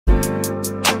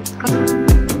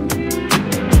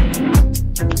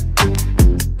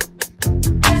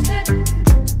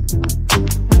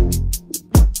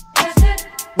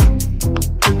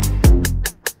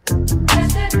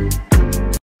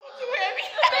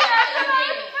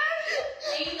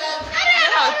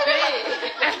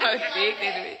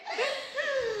addicted to me.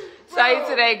 Saw you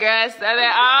today, girl. So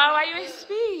that, oh, why you in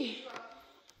speed?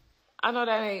 I know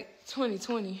that ain't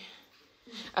 2020.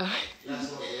 Girl,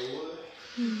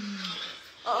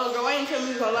 why ain't tell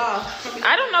me to lie?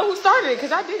 I don't know who started it,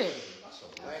 because I didn't.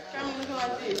 Got me looking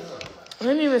like this. I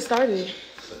didn't even start it.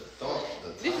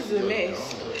 This is a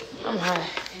mess. I'm hot.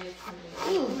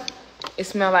 It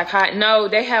smell like hot. No,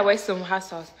 they had wasted some hot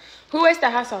sauce. Who wasted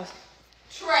that hot sauce?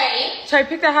 Trey,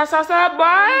 pick that hot sauce up,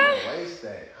 boy. Waste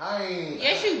that. I ain't.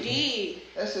 Yes, you did.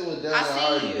 That shit was down I there seen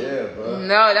already you. there, bro.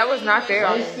 No, that was not there.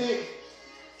 Waste it?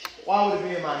 Why would it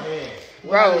be in my hand?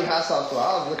 Bro. What I need hot sauce for? I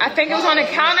was looking I think it was on the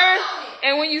for counter,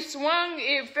 and when you swung,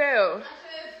 it fell.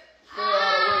 Fell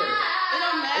out of where? It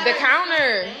don't matter. The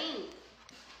counter. Dang.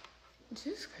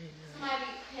 Just crazy. Somebody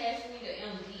pass me the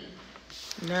MD.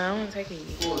 No, I won't take it.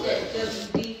 Who was that?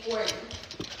 WD-40.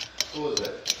 Who was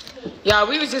that? Y'all,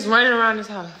 we was just running around this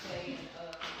house.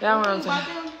 Y'all what I'm Who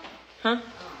talking about them? Huh?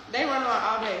 They run around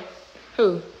all day.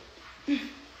 Who?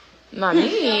 Not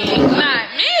me. Not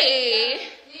me.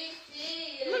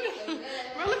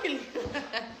 Bro, look at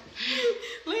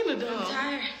Lena, dog. I'm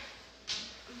tired.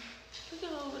 Look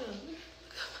at over there.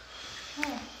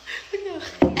 Look at her.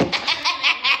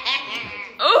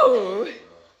 Ooh.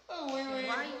 Oh, wait.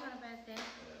 Why you want to pass that?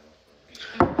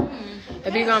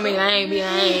 If you gonna be lame, be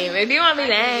lame. If you wanna be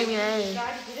lame, be lame.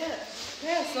 Gotta get up.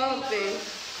 That's something.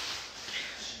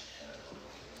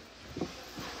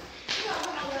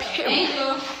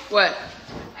 Angel, What?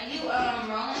 are you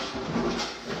wrong?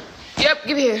 Yep,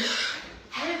 give it here.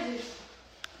 Where is this?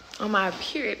 On my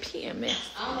period PMS.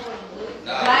 I don't know what it looks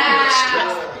like.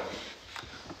 Wow.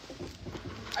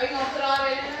 Are you going to put all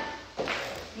that in there?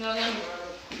 No.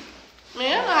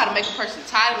 Man, I don't know how to make a person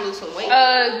tired and lose some weight.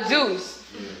 Juice.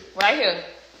 Right here.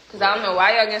 Cause I don't know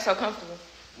why y'all getting so comfortable.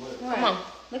 Come on.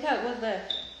 Look at what's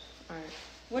that? Alright.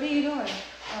 What are you doing?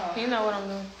 You know what I'm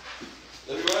doing.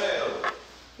 Let me run out.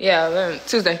 Yeah,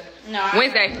 Tuesday. No.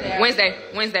 Wednesday. Wednesday.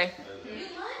 You Monday.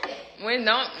 When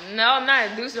no, I'm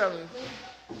not. Do something.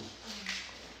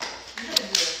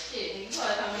 Shit, you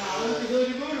probably talking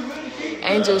about.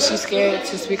 Angel, she's scared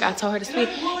to speak. I told her to speak.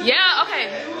 Yeah, okay.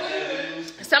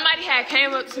 Somebody had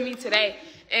came up to me today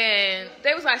and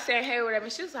they was like saying hey or whatever.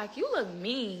 And she was like, "You look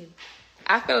mean."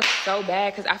 I feel so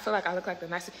bad because I feel like I look like the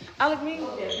nicest. I look mean.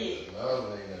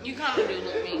 You kind of do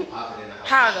look mean.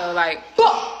 How though? Like,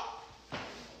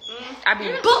 I be.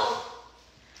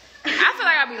 I feel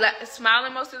like I be like,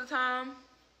 smiling most of the time.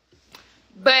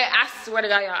 But I swear to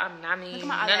God, y'all, I mean,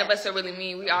 none of us are really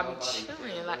mean. We all be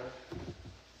chilling. Like,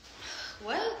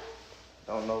 What?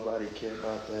 Don't nobody care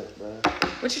about that, bro.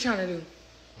 what you trying to do?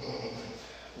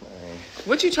 Man,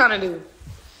 What you trying to do?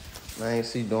 I ain't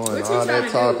see doing What you all that tryna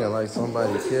do? talking like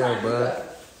somebody care, bro.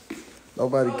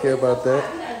 Nobody care about that.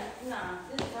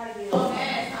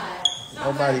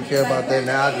 Nobody care about that.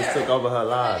 Now I just took over her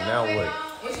live. Now what?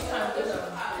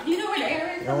 You know where the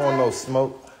air is? You don't want no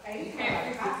smoke.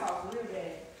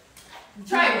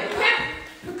 Try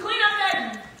clean up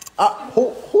that.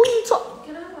 Who you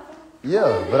talking?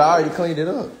 Yeah, but I already cleaned it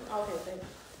up.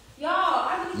 You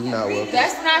not welcome.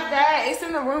 That's not that. It's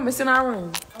in the room. It's in our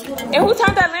room. And who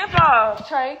turned that lamp off,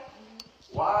 Trey?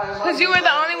 Why? Because you were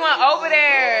the only one over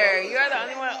there. You're the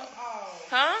only one.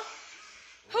 Huh?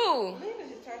 Who?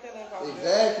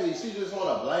 Exactly. She just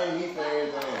want to blame me for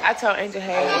everything. I told Angel,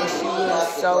 hey, she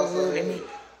was so rude to me.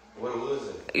 What was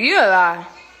it? You a lie.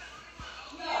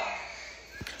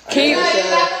 Can you turn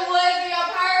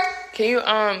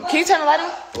the light on?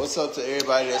 What's up to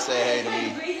everybody that say hey to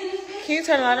me? Can you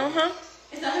turn the light on, huh?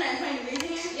 It's 120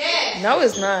 degrees in here? Yeah. No,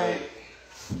 it's not. No,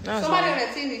 it's Somebody on not.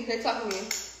 that TV, they talking to me.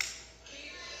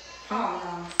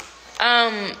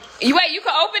 You wait, you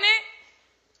can open it?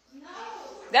 No.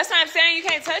 That's what I'm saying, you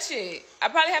can't touch it. I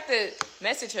probably have to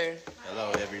message her.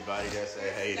 Hello, everybody that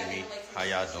say hey to me. How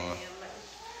y'all doing?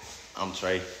 I'm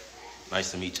Trey.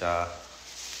 Nice to meet y'all.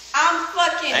 I'm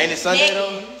fucking Ain't it Sunday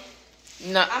though?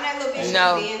 No. I'm that little bitch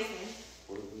No. dancing.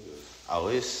 Oh,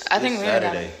 it's I think we heard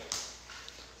that. Saturday.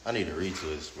 I need to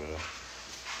retwist, bro.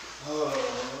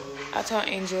 I told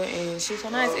Angel and she's so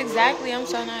nice. Exactly, I'm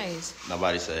so nice.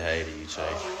 Nobody say hey to you, Trey.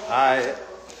 Alright.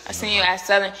 I seen you at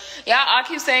Southern. Y'all all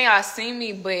keep saying y'all seen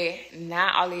me, but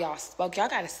not all of y'all spoke. Y'all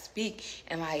gotta speak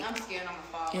and like, I'm scared I'm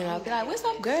gonna fall. you know, be like, what's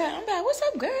up, girl? I'm like, what's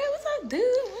up, girl? What's up, dude?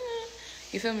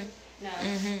 You feel me? No.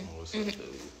 What's up,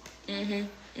 dude?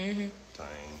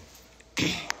 Dang.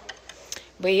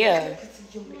 But yeah,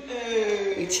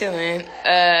 we chilling.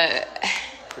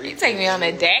 You take me on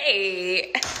a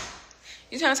date.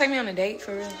 You trying to take me on a date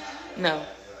for real? No.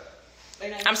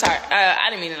 I'm sorry. I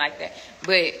didn't mean it like that.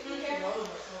 But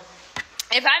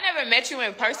If I never met you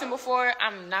in person before,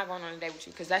 I'm not going on a date with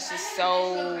you because that's just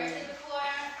so. I'm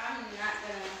not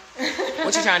gonna.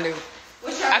 What you trying to do?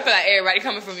 I feel like everybody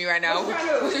coming from you right now.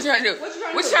 What you trying to do? What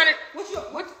you trying to do?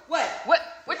 What?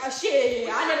 What? Oh shit!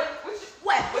 I never.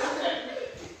 What?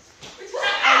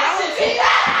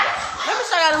 Let me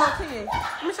show y'all the routine.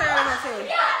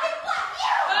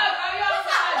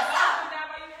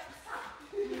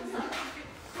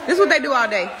 This is what they do all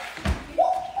day.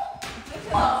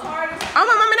 Oh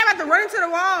my mama, they about to run into the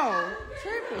wall.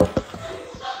 Tripping.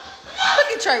 Look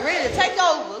at Trey, ready to take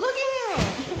over. Look at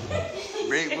him.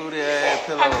 Brick booty ass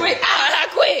pillows. I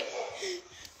quit.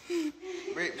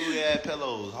 Brick booty ass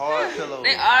pillows. Hard pillows.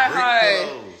 They are Brick hard.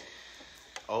 Pillows.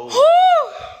 Oh.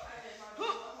 Woo.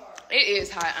 It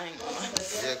is hot. I ain't gonna lie.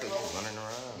 Yeah, cause you're running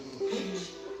around.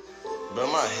 Bro,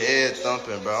 my head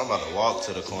thumping, bro. I'm about to walk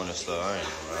to the corner store. I ain't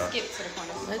gonna lie. Skip to the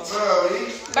corner.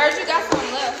 Birds, you got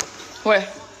some left Where?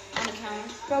 On the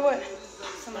counter. But what?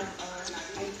 Some of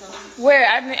Where?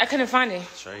 I couldn't find it.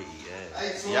 Trey eat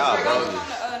ass. Y'all bogus.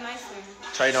 nice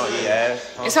one. Trey don't eat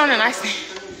ass. Huh? It's on the nice thing.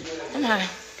 I'm high.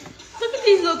 Look at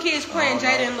these little kids playing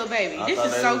Jada and Lil Baby. I This thought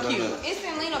is they so was in cute. the- It's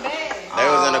in Lena bag. They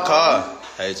was in the car.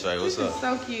 Hey Trey, what's This is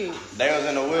up? so cute. They was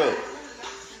in the whip.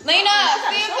 Lena,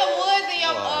 see some woods in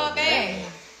your bag.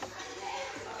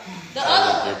 The I other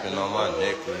was one. dripping on my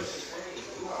necklace.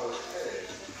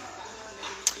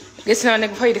 Get to know a nigga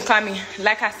before you decline me.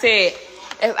 Like I said,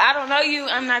 if I don't know you,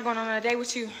 I'm not going on a date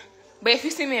with you. But if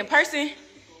you see me in person,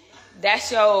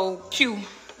 that's your cue.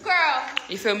 Girl.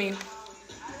 You feel me?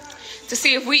 To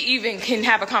see if we even can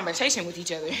have a conversation with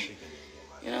each other.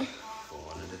 You know? For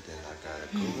one of the things I got a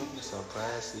cool, so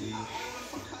classy.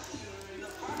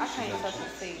 I can't fucking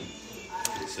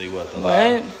see. See what the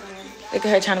What? Look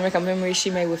at her trying to make a memory she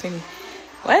made with me.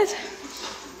 What?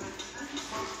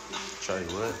 Trey,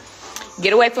 what?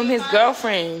 Get away from his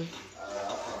girlfriend.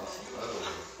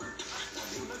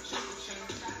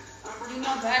 You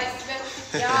know that.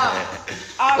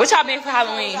 Y'all. What y'all been for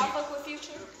Halloween? Y'all fuck with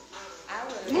Future?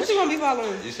 What you gonna be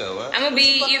following? You said what? I'm gonna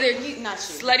be either Not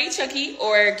you. Slutty Chucky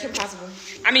or Kim Possible.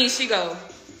 I mean, she go.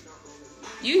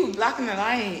 You blocking the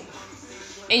light.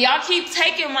 And y'all keep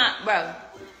taking my... Bro,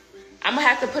 I'm gonna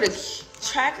have to put a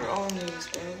tracker on this,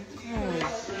 bro. Come on.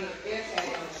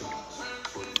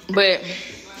 But...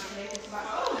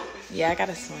 Yeah, I got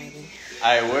a swing.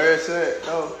 Hey, where is it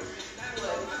though?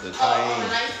 The tiny.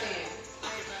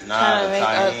 Nah, Trying to the make up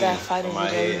tiny. that fighting my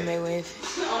video you head. made with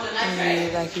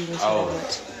me, like you mentioned Oh.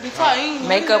 that much.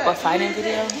 Make up a fighting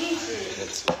video?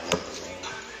 That's-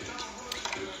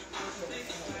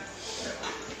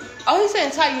 Oh, he's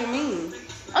saying Thai you mean.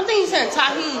 I'm thinking he's saying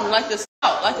tahini, like the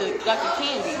salt, like the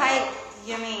candy. Thai,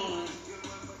 you mean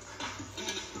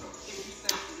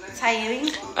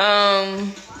Thai?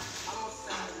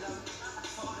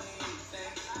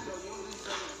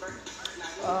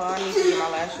 Oh, I need to get my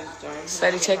lashes done.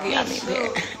 Slutty Chucky, I mean, there.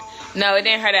 No, it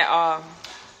didn't hurt at all.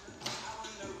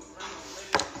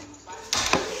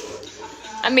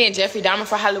 I'm being Jeffrey Dahmer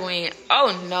for Halloween.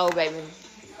 Oh no, baby.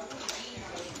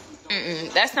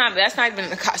 That's not even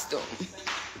the costume.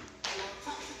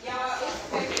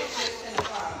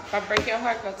 If I break your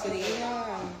heart, go to the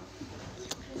ER.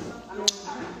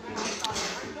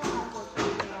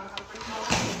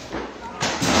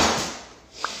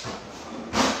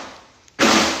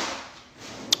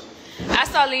 I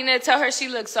saw Lena tell her she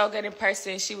looked so good in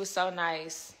person. She was so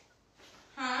nice.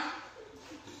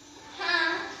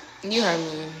 You heard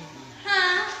me.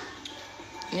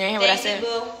 You ain't hear what I said?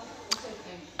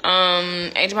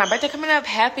 Angel, my birthday coming up.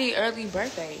 Happy early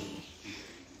birthday.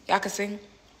 Y'all can sing.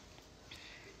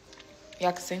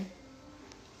 Y'all can sing.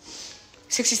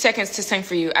 60 seconds to sing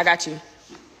for you. I got you.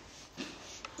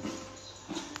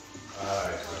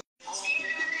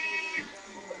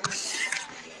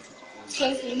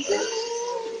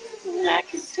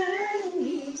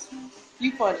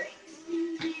 You funny.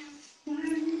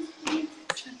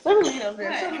 Let me lean over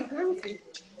there.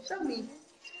 Show me.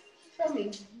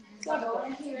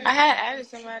 I had added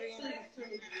somebody.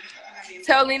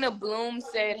 Tell Lena Bloom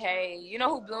said hey. You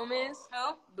know who Bloom is?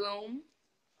 Who? Bloom.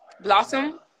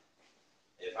 Blossom.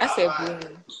 I said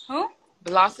Bloom. Who?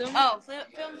 Blossom. Oh, Film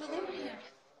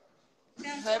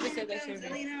Zelina. Whoever said that shit.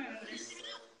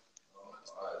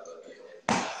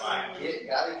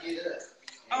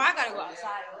 Oh, I gotta go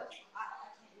outside.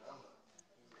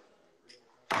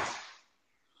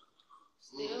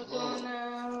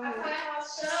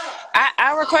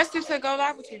 I requested to go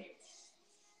live with you.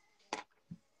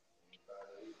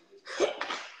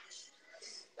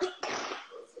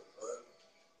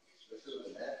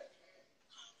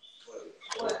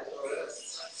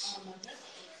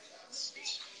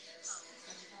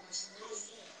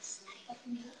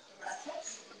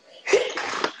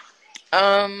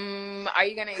 Are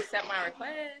you gonna accept my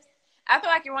request? I feel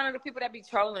like you're one of the people that be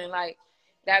trolling, like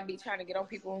that be trying to get on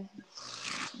people.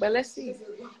 But let's see.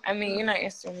 I mean, you're not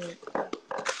answering me.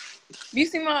 You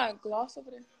see my gloss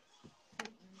over there?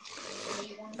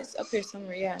 It's up here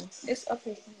somewhere. Yeah, it's up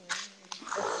here somewhere.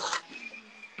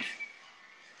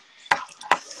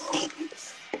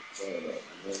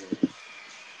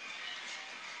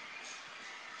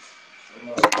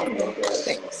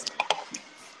 Thanks.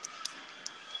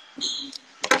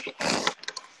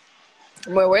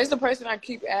 But where's the person I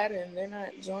keep adding? They're not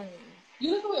joining.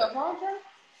 You looking with your phone, bro?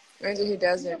 Maybe he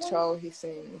doesn't troll, he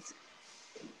sings.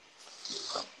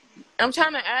 I'm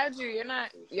trying to add you. You're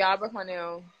not. Y'all broke my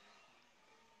nail.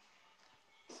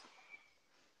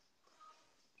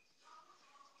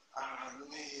 I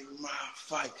made my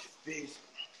fight, bitch.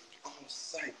 On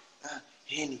sight.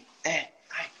 Henny, I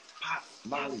pop,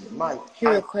 Molly, Mike. He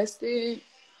requested.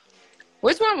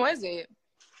 Which one was it?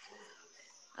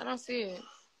 I don't see it.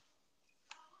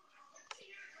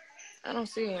 I don't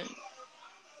see it.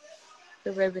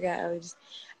 The baby got allergies.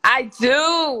 I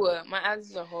do. My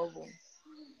allergies are horrible.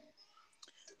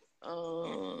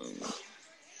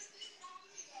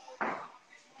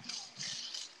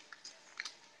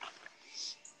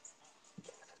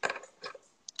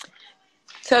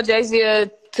 Tell Jay-Z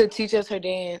to teach us her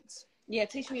dance. Yeah,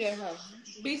 teach me that. Huh?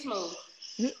 Be smooth.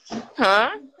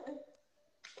 Huh?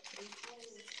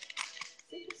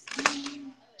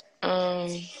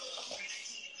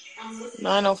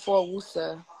 904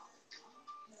 Wusa.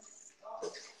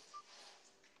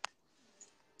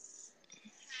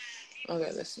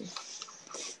 Okay, let's see.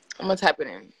 I'm gonna type it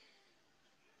in.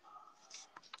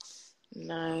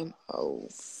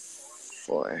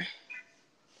 904.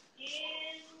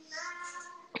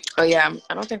 Oh yeah,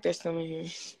 I don't think they're still in here.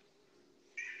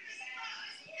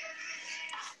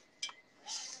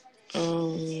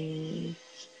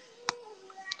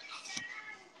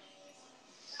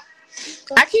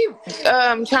 I keep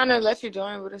trying to let you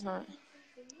join, but it's not.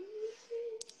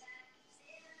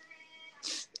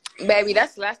 Baby,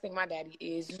 that's the last thing my daddy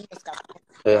is. You just got.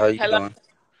 Hey, how you Hello? doing?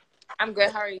 I'm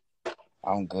good. How are you?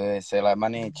 I'm good. Say, like, my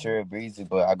name Cherry Breezy,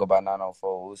 but I go by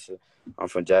 904 Wusa. I'm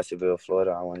from Jacksonville,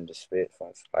 Florida. I wanted to spit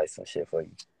like some shit for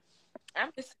you.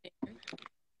 I'm just.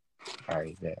 All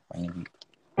right, bet. I need you.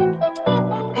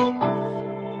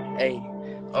 Hey,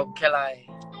 okay, like,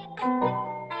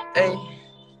 hey,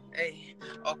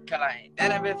 okay, like,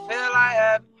 then it be feel like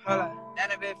heaven, hold on,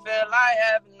 then it be feel like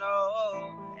heaven, no,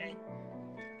 hey,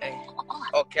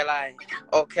 okay,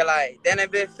 like, then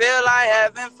it be feel like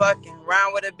heaven, fucking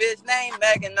round with a bitch named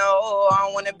Megan, no, I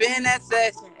don't wanna be in that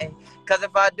section, hey, cause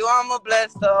if I do, I'ma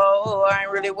bless the hoe, I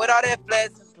ain't really with all that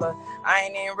flexing, plus, I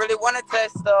ain't even really wanna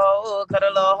test the hoe, cause the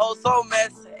little hoe so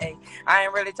messy, hey, I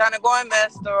ain't really tryna go and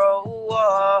mess the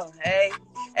road, hey,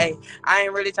 I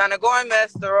ain't really tryna go and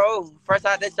mess the road. First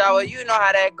out the shower, you know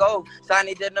how that go.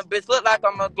 Shiny did the bitch look like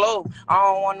I'm a glow. I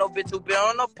don't want no bitch who been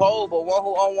on the pole, but one who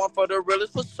on one for the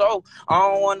realest for show. I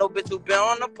don't want no bitch who been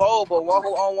on the pole, but one who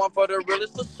on one for the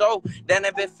realest for show. Then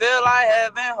it be feel like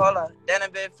heaven, hold up. Then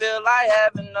it be feel like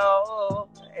heaven, no.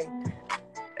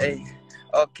 Hey.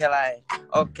 Okay,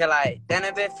 like, then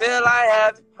it be feel like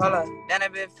heaven, hold up. Then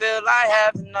it be feel like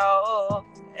heaven, no.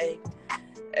 Hey.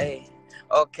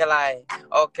 Okay, like,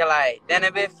 then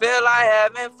it be feel like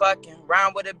heaven, fucking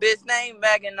round with a bitch named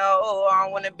Megan, no, I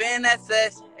don't wanna be in that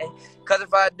session, ay, cause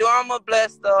if I do, I'ma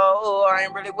bless the hoe, I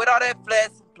ain't really with all that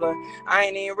flesh, plus, I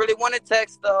ain't even really wanna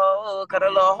text the hoe, cause the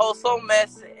little hoe so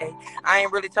messy, ay, I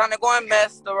ain't really tryna go and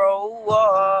mess the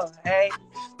road, hey,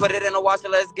 put it in the washer,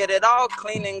 let's get it all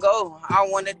clean and go, I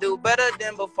wanna do better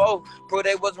than before, prove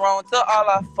they was wrong to all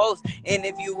our folks, and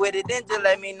if you with it, then just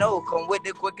let me know, come with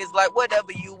it quick, it's like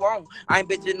whatever you want, I ain't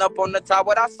bitching up on the top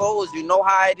with our souls. You know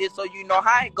how it is, so you know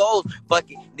how it goes. Fuck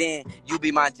it, then you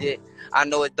be my jet. I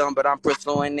know it's dumb, but I'm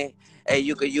pursuing it. Hey,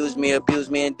 you could use me, abuse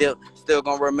me, and dip. Still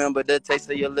gonna remember the taste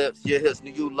of your lips, your hips.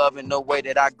 You loving the way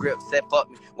that I grip. Said fuck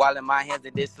me, while in my hands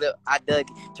it did slip. I dug it,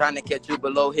 trying to catch you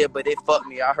below here, but it fucked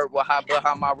me. I heard what high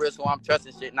behind my wrist, so I'm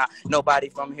trusting shit. Nah, nobody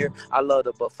from here. I love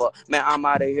her, but fuck, man, I'm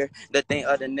out of here. The thing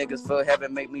other niggas feel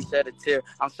heaven make me shed a tear.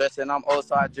 I'm stressing, I'm old,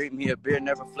 so I drink me a beer.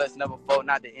 Never flex, never fold,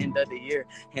 not the end of the year.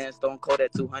 Hands stone cold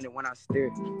at 200 when I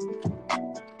steer. Know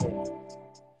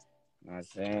what I'm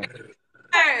saying?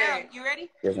 Hey, you ready?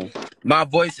 Yes, ma'am. My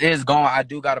voice is gone. I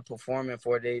do got to perform in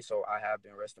 4 days, so I have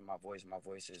been resting my voice. My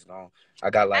voice is gone. I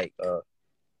got like Good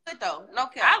though. No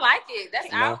cap. I like it.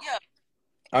 That's No. out.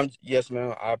 Yeah. Yes,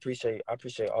 ma'am. I appreciate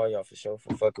all y'all for sure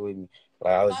for fucking with me.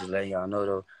 Like I was just letting y'all know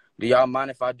though. Do y'all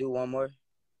mind if I do one more?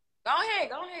 Go ahead.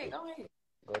 Go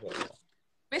there.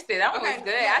 Missed it. That one was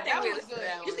good. Yeah, I think that we was listened to good.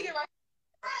 that You should one. get right.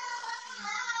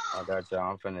 All I got you.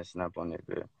 I'm finna snap on it,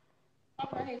 girl.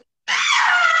 Okay.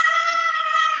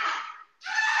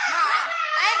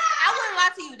 I wouldn't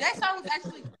lie to you. That song was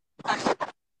actually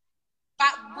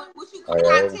what you Oh, call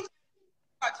yeah. attention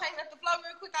or change up the flow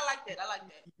real quick. I like that.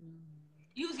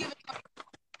 You was giving.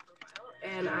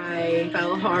 And I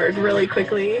fell hard really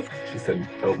quickly. She said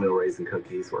oatmeal raisin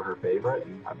cookies were her favorite.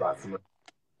 I brought some.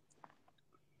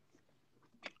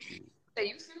 Hey,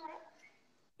 you see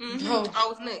Mm-hmm. Oh, I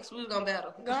was next. We was gonna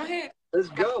battle. Go ahead. Let's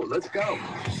go.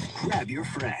 Grab your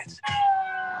friends.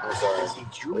 I'm sorry.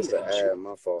 It's the ad.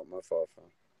 My fault. Fam.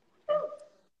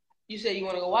 You said you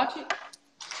want to go watch it?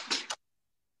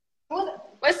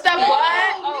 What's up,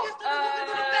 what?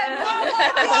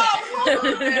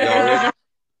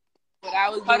 But I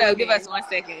was Hold up, give us 1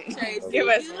 second. Give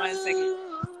us 1 second.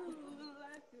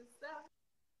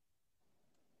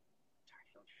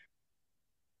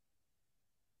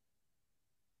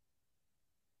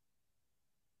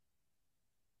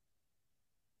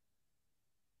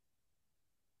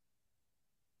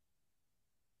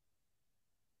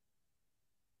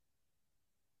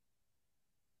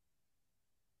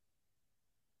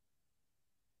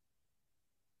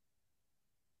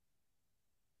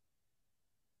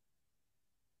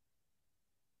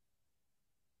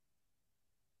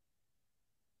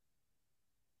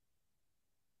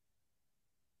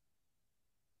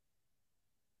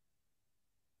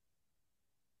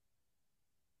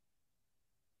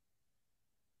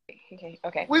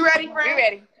 Okay. We ready, friend? We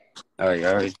ready. All right.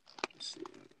 All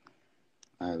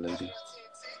right, lady.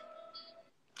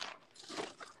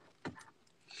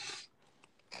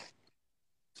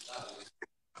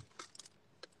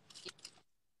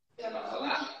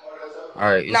 All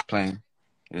right, it's playing.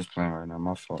 It's playing right now.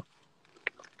 My fault.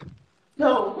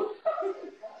 No.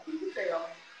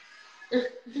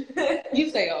 You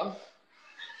stay off.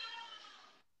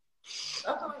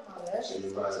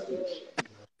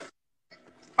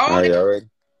 All right, y'all ready?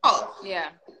 Oh, yeah.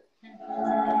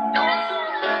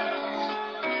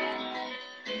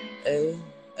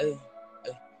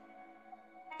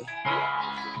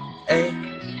 Hey,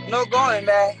 no going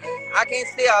back. I can't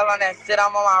see all on that shit.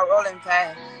 I'm on my rolling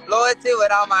pad. Loyalty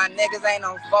with all my niggas, ain't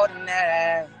no folding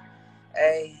that.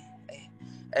 Hey,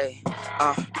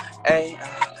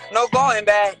 no going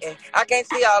back. I can't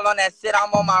see all on that shit.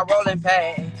 I'm on my rolling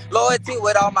pad. Loyalty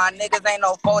with all my niggas, ain't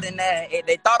no folding that.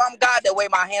 They thought I'm God, the way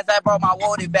my hands I brought my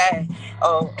wounded back.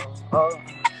 Oh.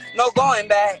 No going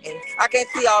back. I can't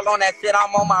see all on that shit.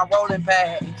 I'm on my rolling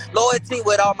pad. Loyalty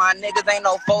with all my niggas, ain't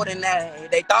no folding that.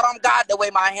 They thought I'm God, the way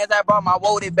my hands I brought my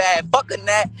wounded back. Fucking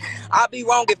that. I'd be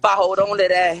wrong if I hold on to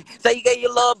that. Say you gave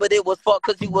your love, but it was fuck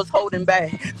cause you was holding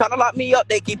back. Trying to lock me up,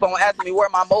 they keep on asking me where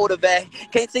my motive at.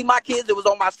 Can't see my kids, it was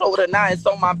on my shoulder, now it's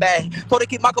on my back. Told to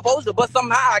keep my composure, but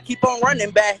somehow I keep on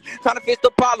running back. Trying to fix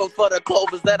the problems for the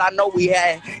clovers that I know we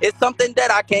had. It's something that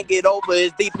I can't get over,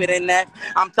 it's deeper than that.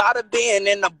 I'm tired of being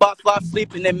in the box while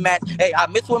sleeping in mats. Hey, I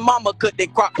miss when mama cooked the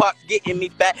crock pots getting me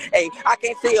fat. Hey, I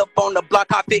can't stay up on the block,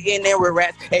 I fit in there with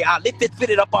rats. Hey, I lift it,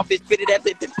 fitted up off his fitted as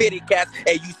if it fitted cats.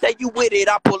 Hey, you say you with it,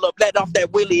 I pull up, let off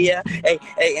that willy, yeah. Hey,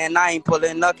 and I ain't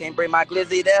pulling up, can't bring my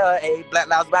glizzy there. Hey, Black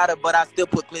Lives Matter, but I still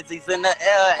put glizzies in the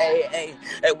air. Hey,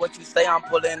 what you say, I'm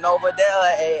pulling over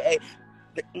there. Hey.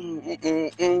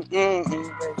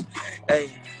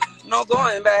 Hey, no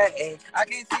going back. Hey, I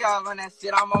can't see all on that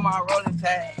shit. I'm on my rolling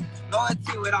pad.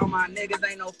 Loyalty with all my niggas,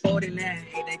 ain't no folding that.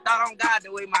 Hey, they thought I'm God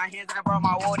the way my hands I brought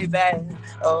my wounded back.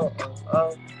 Oh.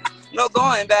 No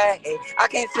going back. Hey, I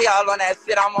can't see all on that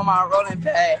shit. I'm on my rolling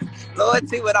pad.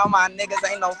 Loyalty with all my niggas,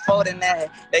 ain't no folding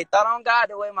that. They thought I'm God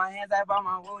the way my hands I brought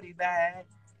my wounded back.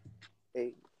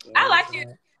 Hey, I like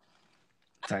you.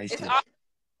 Tight shit. I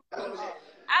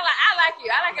like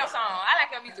you. I like your song. I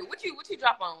like your music. What you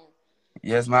drop on?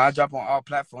 Yes, man. I drop on all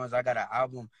platforms. I got an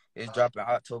album. It's dropping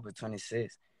October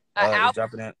 26th.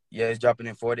 It's dropping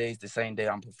in 4 days, the same day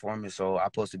I'm performing. So I'm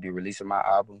supposed to be releasing my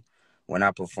album when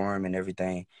I perform and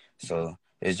everything. So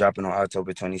it's dropping on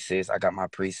October 26th. I got my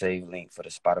pre-save link for the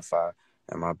Spotify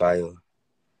in my bio.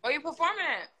 Where you performing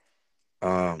at?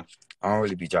 I don't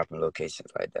really be dropping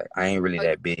locations like that. I ain't really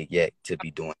that big yet to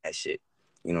be doing that shit.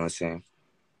 You know what I'm saying?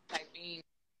 Like being.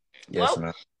 Yes,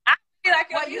 man. I feel like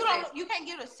you can't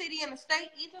get a city and a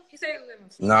state either? He said you live in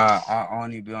state. Nah, I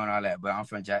only be on all that, but I'm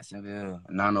from Jacksonville,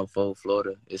 904,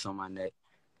 Florida. It's on my neck.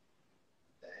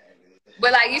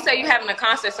 But like you say, you having a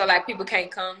concert, so like people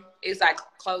can't come. It's like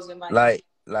closing. Like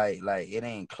it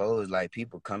ain't closed. Like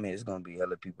people come in, it's gonna be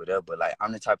hella people there. But like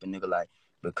I'm the type of nigga like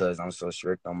because I'm so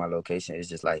strict on my location. It's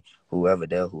just like whoever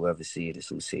there, whoever see it is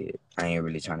who see it. I ain't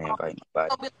really trying to invite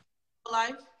nobody.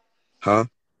 Life? Huh?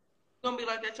 Gonna be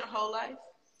like that your whole life?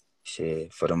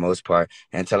 Shit, for the most part,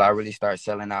 until I really start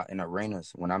selling out in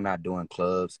arenas. When I'm not doing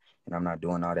clubs and I'm not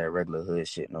doing all that regular hood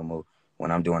shit no more.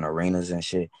 When I'm doing arenas and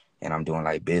shit, and I'm doing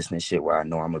like business shit where I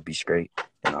know I'm gonna be straight,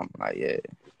 and I'm like, yeah.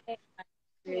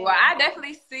 Well, I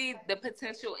definitely see the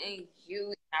potential in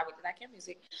you. I would like your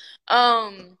music.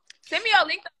 Send me your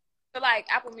link to like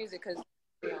Apple Music, cause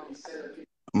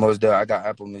Most definitely, I got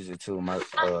Apple Music too. My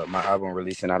album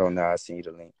releasing. I don't know. I seen you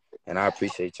the link, and I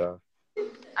appreciate y'all.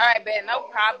 All right, Ben, no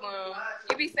problem.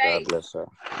 You be safe. God bless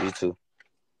y'all. You too.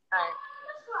 All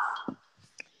right.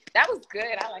 That was good.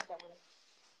 I like that one.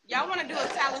 Y'all want to do a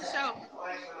talent show?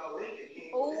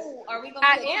 Ooh, are we gonna?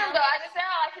 I am though. I just said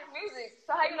I like his music.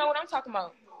 So how you know what I'm talking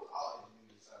about?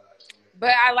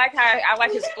 But I like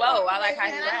his flow. I like how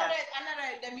he raps. I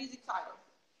know that music title.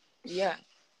 Yeah.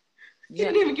 You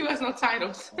didn't even give us no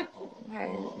titles.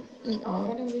 Hey.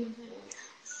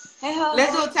 Hey, ho.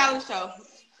 Let's do a talent show.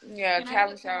 Yeah,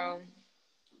 talent show.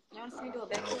 You want to see me do a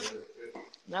backflip?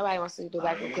 Nobody wants to do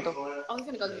backflip. Oh, he's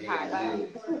gonna go get high. Bye.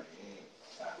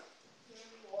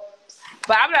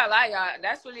 But I'm not lying, y'all.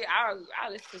 That's really I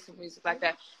listen to some music like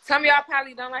that. Some of y'all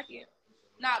probably don't like it.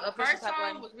 No, the first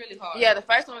song was really hard. Yeah, the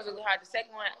first one was really hard. The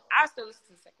second one, I still listen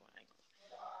to the second one.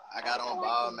 I got on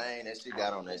ball, man. That she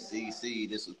got on that CC.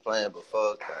 This was playing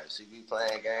before. She be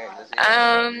playing games.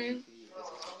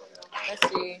 Let's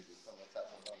see.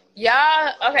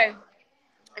 Y'all, okay.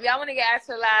 If y'all want to get added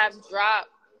to live, drop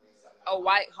a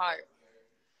white heart.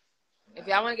 If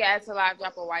y'all want to get added to live,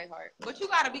 drop a white heart. But you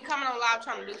gotta be coming on live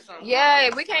trying to do something. Yeah,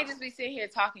 we can't just be sitting here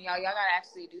talking, y'all. Y'all gotta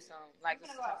actually do something. Like,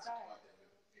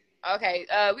 okay,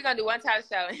 we're gonna do one talent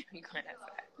show and we're going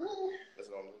outside.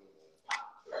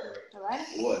 All right.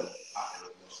 What?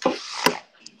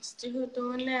 Still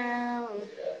doing now.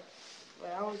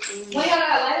 What y'all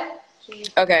got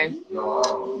left? Okay. No, I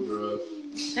don't do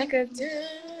drugs. Like a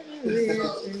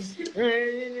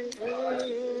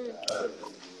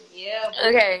Yeah.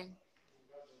 Okay.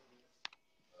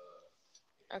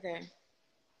 Okay.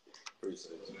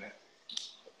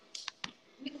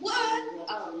 What?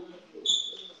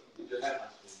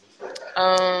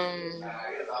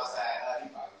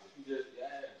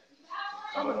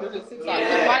 I'm gonna do this TikTok.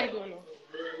 Why you doing that?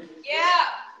 Yeah.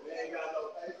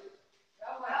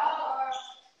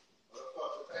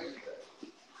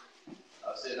 I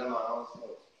said I'm my own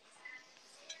smoke.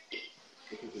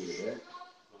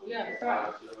 Yeah, that's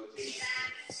right.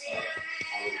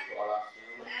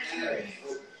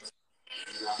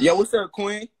 Yo, what's up,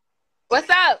 Queen? What's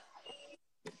up?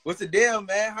 What's the deal,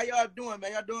 man? How y'all doing,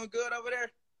 man? Y'all doing good over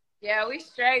there? Yeah, we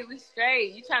straight.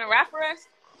 You trying to rap for us?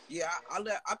 Yeah,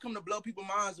 I come to blow people's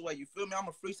minds away. You feel me? I'm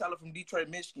a freestyler from Detroit,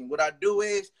 Michigan. What I do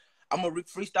is I'm a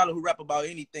freestyler who rap about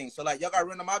anything. So like, y'all got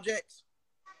random objects?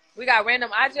 We got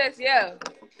random objects, yeah.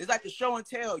 It's like a show and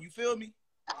tell. You feel me?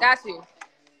 Got you.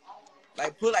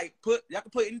 Like y'all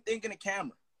can put anything in the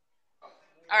camera.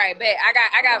 All right, bet. I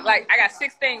got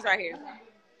 6 things right here.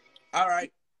 All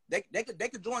right, they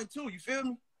could join too. You feel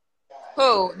me?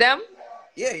 Who? Them?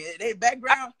 Yeah, they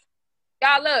background.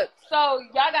 Y'all look. So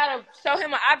y'all gotta show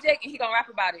him an object and he gonna rap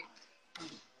about it.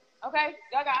 Okay?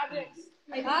 Y'all got objects?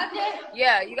 Object?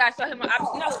 Yeah, you gotta show him an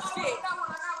object. No shit.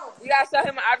 You gotta show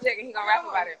him an object and he gonna rap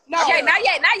about it. No. Okay, not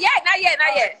yet.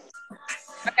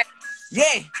 Okay.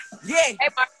 Yeah. Hey,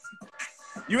 Mark.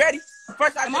 You ready?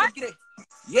 First I gotta get it.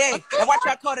 Yeah, and watch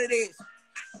how cut it is.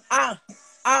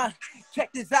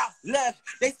 Check this out, left.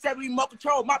 They said remote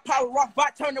control, my power off. I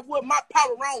turn the wood, my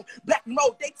power on. Black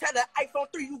mode, they tell the iPhone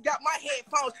 3, you got my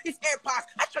headphones. It's AirPods.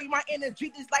 I show you my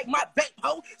energy, just like my vape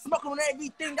hoe. Smoking on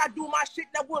everything, I do my shit,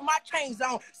 now with my chains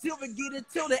on. Silver get it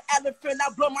till the elephant, I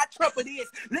blow my trumpet is.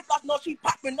 Lick off, no, she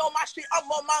popping on my shit, I'm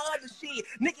on my other shit.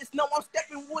 Niggas know I'm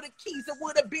stepping with the keys and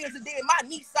with the Benz and then my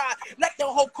knee side. Like the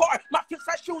whole car, my flip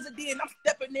side shoes and then I'm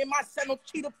stepping in my San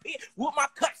Cheetah pit with my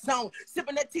cuts on.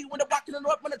 Sipping that tea when the walk in the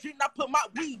north, when the drink, I put my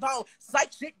weave on.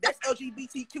 Psych shit, that's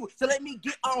LGBTQ. So let me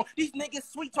get on. These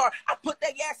niggas sweetheart. I put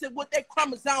that ass in with that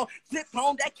chromosome. Flip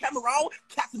on that camera on.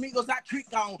 Casamigos I trick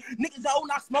on. Niggas old,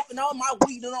 not smoking on my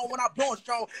weed and on when I blowing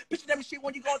strong. Bitch, that shit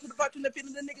when you go to the virtual and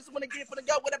feeling the niggas when they get for the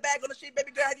go with a bag on the shit.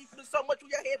 Baby girl, how do you feel so much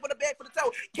with your head with a bag for the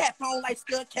toe? Cap on like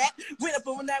skunk cat. Went up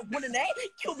on that one and that.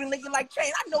 Cuban linking like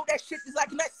chain. I know that shit is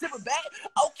like in that silver bag.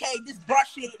 Okay, this bra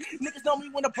shit. Niggas know me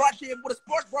when the bra shit with a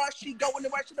sports bra. She go in the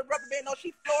rush to the rubber band. No,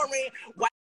 she flooring. White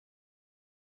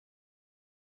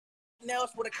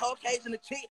nails with a Caucasian and a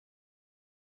chick.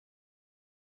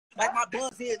 Like my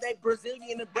buns is that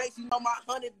Brazilian embrace. You know my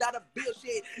 $100 bill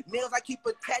shit. Nails, I keep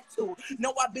a tattoo.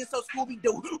 Know I been so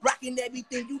Scooby-Doo. Rocking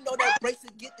everything. You know that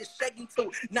bracelet get the shaking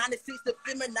too. 96 to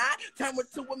feminine. Turn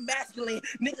to a masculine.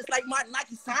 Niggas like my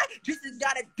Nike sign. Jesus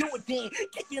gotta do it then.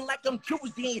 Kicking like I'm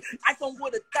Jewish then. iPhone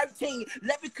with a 13.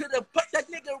 Levy could have put that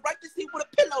nigga right to see what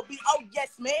a pillow be. Oh yes,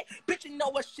 man. Bitch, you know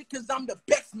what shit, cause I'm the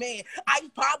best man. I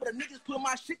eat pie, but the niggas put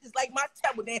my shit just like my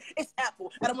tablet then. It's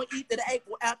Apple. I don't want to eat the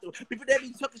apple after. People that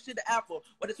be talking shit to Apple.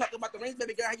 When they talking about the rings,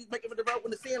 baby girl, how you making for the road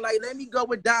when the scene like, let me go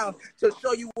it down to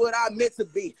show you what I meant to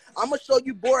be. I'ma show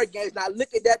you board games. Now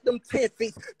look at that, them 10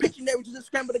 feet. Pictionary just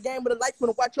scramble the game with the lights when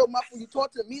I watch your mouth when you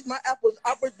talk to me. My apples,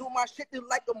 I do my shit just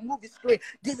like a movie screen.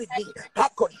 DVD,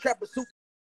 popcorn, trapper suit.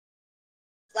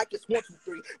 Like it's 1, 2,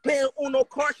 3. Playing Uno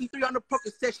card, she 3 on the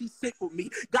poker, said she sick with me.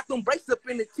 Got them braces up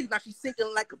in the teeth, now she sinking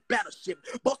like a battleship.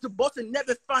 Boss and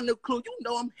never find no clue. You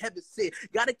know I'm heavy sick.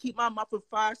 Gotta keep my mouth for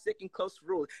 5 seconds close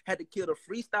rule. Had to kill the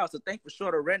freestyle, so thank for sure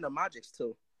the random objects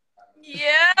too.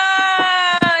 Yeah,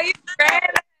 you ready?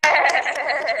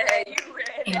 You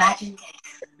ready? Imagine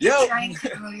Yo. trying to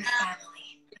grow your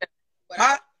family.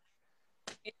 Huh?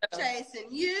 Chasing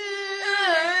you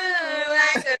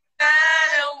like a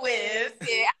final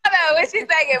whiskey. I don't know what she's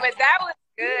thinking, but that was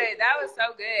good. That was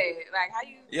so good. Like how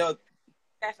you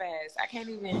that fast? I can't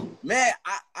even. Man,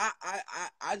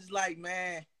 I just like,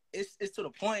 man, it's to the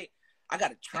point. I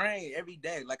gotta train every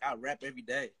day. Like I rap every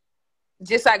day.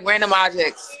 Just like random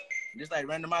objects. Just like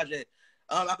random object.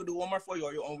 I could do one more for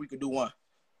you, or we could do one.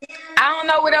 I don't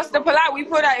know what else to pull out. We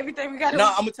put out everything we got. No,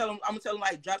 I'm gonna tell them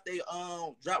like drop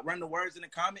random words in the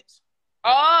comments.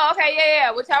 Oh, okay, yeah.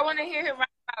 What y'all want to hear him rap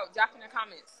about? Drop in the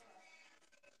comments.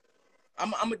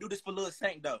 I'm gonna do this for Lil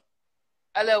Saint though.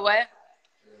 A little what?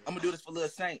 I'm gonna do this for Lil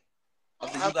Saint.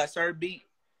 Okay. You got Sir beat.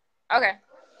 Okay.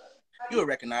 You'll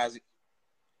recognize it.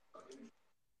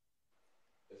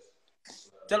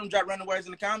 Tell them drop random words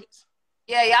in the comments.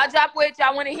 Yeah, y'all drop what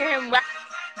y'all want to hear him rap.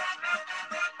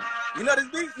 You know this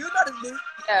beat?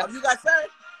 Yeah. You got Sir?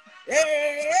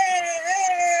 Hey.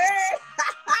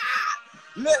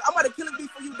 Look, I'm about to kill a beat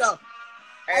for you though.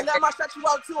 And I'm gonna shut you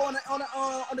out too on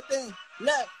the thing.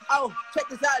 Look, oh, check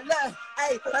this out, look.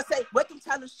 Hey, I say, welcome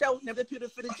to the show. Never computer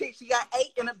for the chick. She got A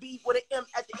and a B with an M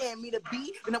at the end. Me the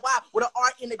B and a Y with an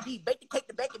R and a D. Bake the cake,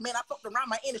 the bacon, man. I fucked around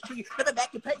my industry. Never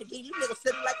back and pay the game. You niggas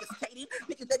sitting like it's Katie.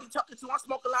 Niggas they be talking to, I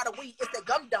smoke a lot of weed. It's that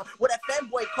gum dumb. With that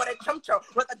fanboy, call that chum chum.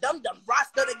 With a dum dum.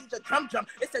 Roster, they get your drum drum.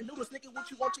 It's a noodles, nigga. What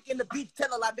you want, chicken the beef.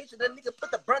 Tell a lie, bitch. The nigga put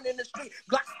the burn in the street.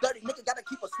 Glock study, nigga gotta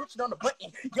keep a switching on the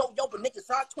button. Yo, but niggas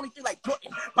saw 23 like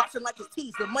Jordan. Boxing like his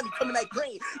tees. The money coming like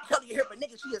green. Tell you here, but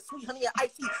nigga, she a sweet honey and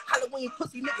icy. Halloween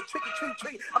pussy nigga, tricky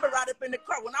treat. I'ma ride up in the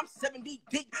car when I'm 70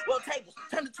 deep. Well, tables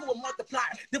turn into a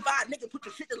multiplier. Divide, nigga, put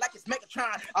your shit like it's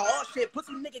Megatron. Oh shit,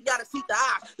 pussy nigga gotta see the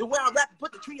eyes. The way I'm rapping,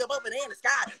 put the tree up in the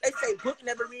sky. They say book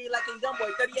never read like a young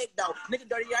boy, 38 though. Nigga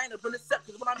dirty, I ain't up in the set,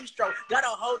 cause when I'm bistro, got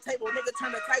a whole table, nigga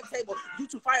turn the tight table. You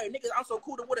too fire, niggas, I'm so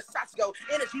cool to where the shots go.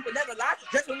 Energy would never lie,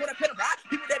 dressing with a pen ride.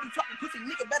 People that be talking pussy,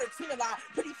 nigga better see a lie.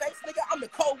 Pretty face, nigga, I'm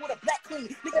the cold with a black queen.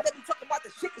 Nigga that be talking about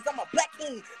the shit, cause I'm a black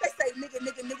king. They say nigga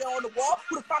on the wall.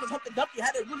 Who the founders Humpty Dumpty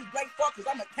had a really great fall, cause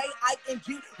I'm a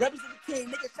K-I-N-G, represent the king.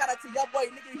 Nigga, shout out to your boy,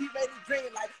 nigga, he made his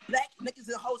dream. Like black niggas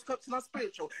and hoes cups and I'm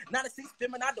spiritual. 96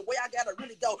 feminine, the way I gotta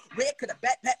really go. Red could have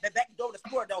back door to the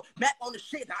store though. Map on the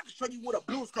shit, now I can show you what a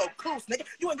blues code. Clues, nigga,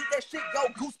 you ain't get that shit, go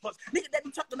goosebumps. Nigga that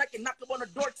be talking like and knock up on the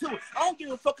door too. I don't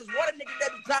give a fuck, cause what a nigga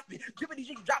that be dropping. Drippity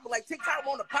shit dropping like TikTok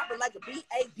on the popping like a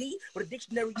B-A-D. What a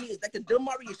dictionary is, like a dumb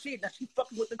Mario shit. Now she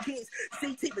fucking with the kids.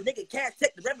 CT, but nigga can't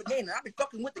take the revenue. And I be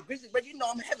fucking with the Grizzly, but you know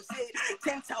I'm heavy said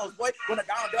 10 toes, boy. When I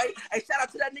down, boy. Hey, shout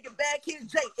out to that nigga Bad Kid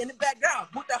Jake in the background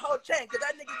with the whole chain, cause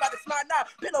that nigga about to smile now.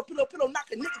 Pillow, knock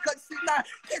a nigga, cause you see now.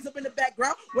 Kids up in the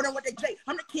background, when I'm with that Jake.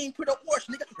 I'm the king, put up wash,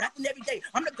 nigga, rapping every day.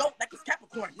 I'm the goat like it's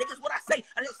Capricorn. Niggas, what I say,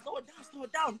 I just slow it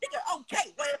down, nigga,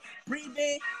 okay. Well, breathe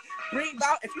in, breathe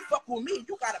out. If you fuck with me,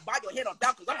 you gotta bow your head on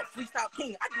down, cause I'm a freestyle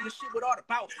king. I do this shit with all the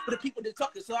power for the people that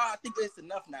talking, so I think it's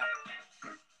enough now.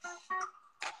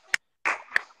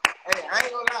 Hey, I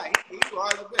ain't gonna lie, he was all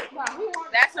the best.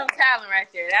 That's some talent right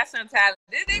there. That's some talent.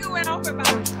 This nigga went on for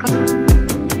about